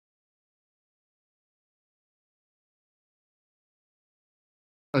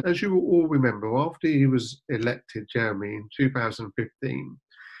As you all remember, after he was elected, Jeremy, in 2015,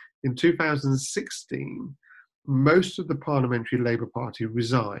 in 2016, most of the Parliamentary Labour Party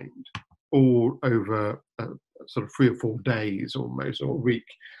resigned, all over sort of 3 or 4 days almost, or a week.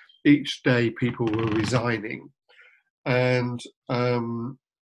 Each day people were resigning. And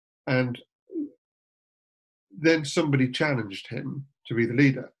and then somebody challenged him to be the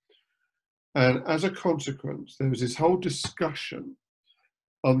leader. And as a consequence, there was this whole discussion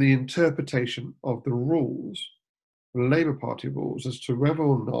on the interpretation of the rules, the Labour Party rules, as to whether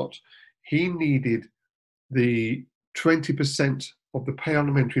or not he needed the 20% of the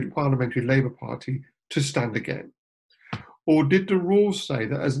Parliamentary Labour Party to stand again. Or did the rules say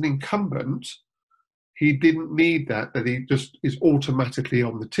that as an incumbent, he didn't need that he just is automatically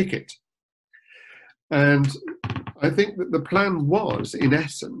on the ticket? And I think that the plan was, in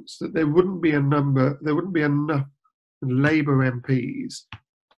essence, that there wouldn't be enough Labour MPs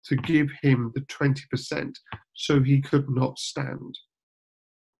to give him the 20%, so he could not stand.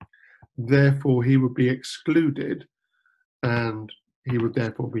 Therefore, he would be excluded, and he would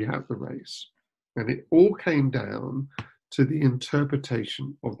therefore be out of the race. And it all came down to the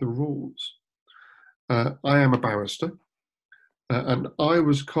interpretation of the rules. I am a barrister, and I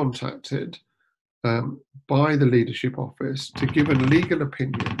was contacted by the leadership office to give a legal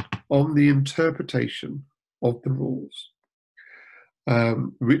opinion on the interpretation of the rules.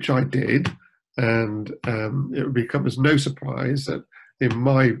 Which I did, and it would become as no surprise that, in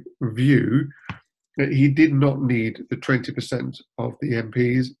my view, that he did not need the 20% of the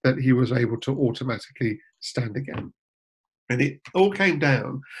MPs, that he was able to automatically stand again. And it all came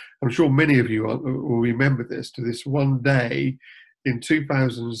down, I'm sure many of you will remember this, to this one day in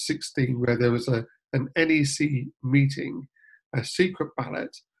 2016 where there was an NEC meeting, a secret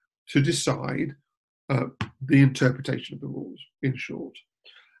ballot, to decide the interpretation of the rules, in short.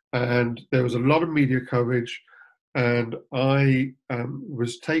 And there was a lot of media coverage, and I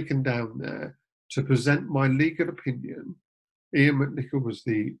was taken down there to present my legal opinion. Ian McNicol was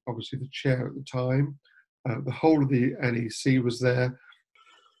obviously the chair at the time. The whole of the NEC was there.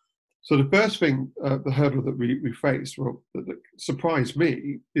 So the first thing, the hurdle that we faced, well, that surprised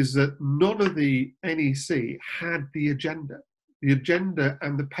me, is that none of the NEC had the agenda. The agenda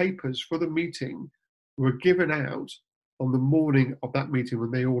and the papers for the meeting were given out on the morning of that meeting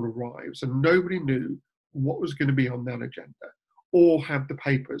when they all arrived. So nobody knew what was going to be on that agenda, or had the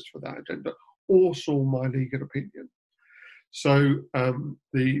papers for that agenda, or saw my legal opinion. So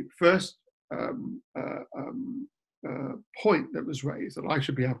the first point that was raised, that I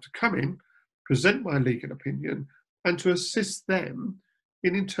should be able to come in, present my legal opinion, and to assist them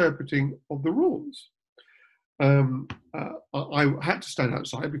in interpreting of the rules. I had to stand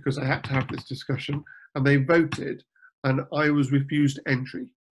outside because I had to have this discussion, and they voted, and I was refused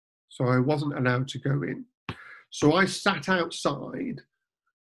entry, so I wasn't allowed to go in. So I sat outside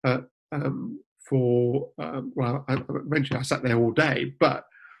eventually I sat there all day, but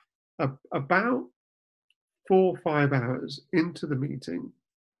about 4 or 5 hours into the meeting,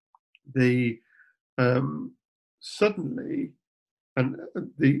 suddenly, and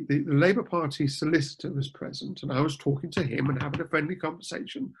the Labour Party solicitor was present, and I was talking to him and having a friendly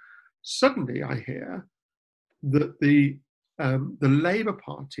conversation. Suddenly I hear that the Labour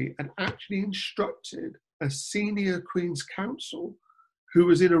Party had actually instructed a senior Queen's Counsel who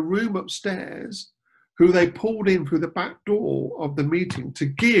was in a room upstairs, who they pulled in through the back door of the meeting, to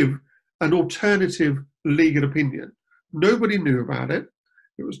give an alternative legal opinion. Nobody knew about it.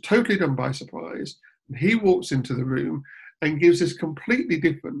 It was totally done by surprise. And he walks into the room and gives this completely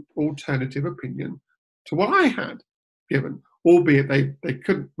different alternative opinion to what I had given, albeit they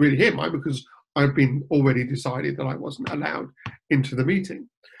couldn't really hear mine because I'd been already decided that I wasn't allowed into the meeting.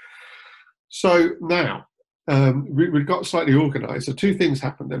 So now, we got slightly organised. So 2 things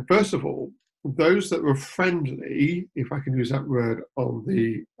happened then. First of all, those that were friendly, if I can use that word, on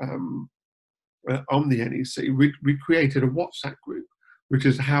the NEC, we created a WhatsApp group, which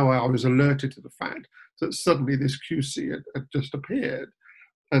is how I was alerted to the fact that suddenly this QC had just appeared.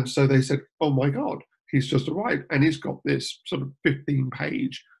 And so they said, oh my God, he's just arrived, and he's got this sort of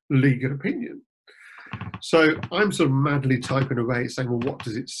 15-page legal opinion. So I'm sort of madly typing away saying, well, what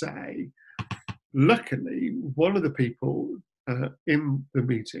does it say? Luckily, one of the people in the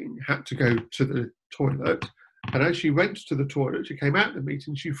meeting had to go to the toilet, and as she went to the toilet, she came out of the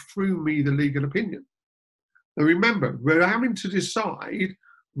meeting, she threw me the legal opinion. Now remember, we're having to decide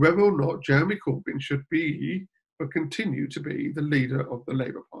whether or not Jeremy Corbyn should be or continue to be the leader of the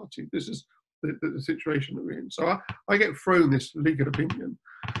Labour Party. This is the situation that we're in. So I get thrown this legal opinion.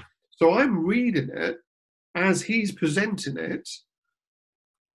 So I'm reading it as he's presenting it,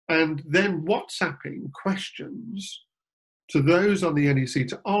 and then WhatsApping questions to those on the NEC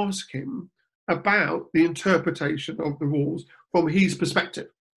to ask him about the interpretation of the rules from his perspective.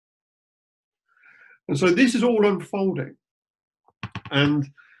 And so this is all unfolding. And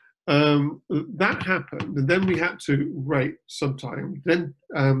that happened, and then we had to wait some time. Then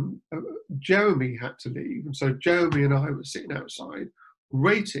Jeremy had to leave, and so Jeremy and I were sitting outside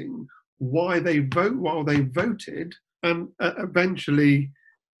waiting while they voted, and eventually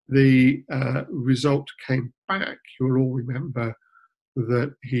the result came back. You'll all remember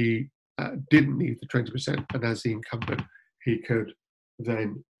that he didn't need the 20%, and as the incumbent, he could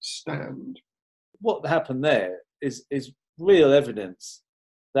then stand. What happened there is real evidence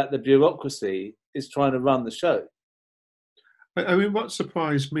that the bureaucracy is trying to run the show. I mean, what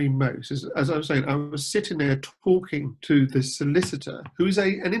surprised me most is, as I was saying, I was sitting there talking to the solicitor, who is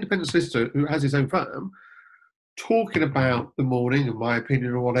an independent solicitor who has his own firm, talking about the morning and my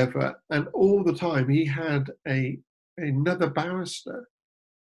opinion or whatever, and all the time he had another barrister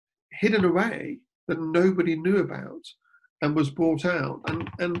hidden away that nobody knew about and was brought out.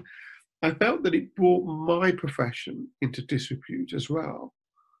 And I felt that it brought my profession into disrepute as well.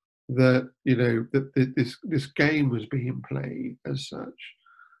 That, you know, that this game was being played as such.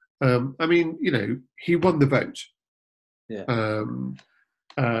 I mean, you know, he won the vote. Yeah.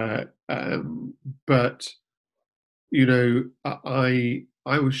 But you know, I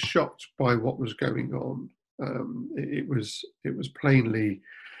was shocked by what was going on. It was plainly,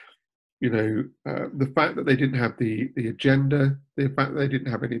 you know, the fact that they didn't have the agenda, the fact that they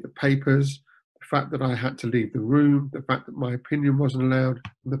didn't have any of the papers, the fact that I had to leave the room, the fact that my opinion wasn't allowed,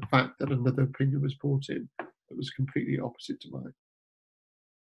 and the fact that another opinion was brought in that was completely opposite to mine.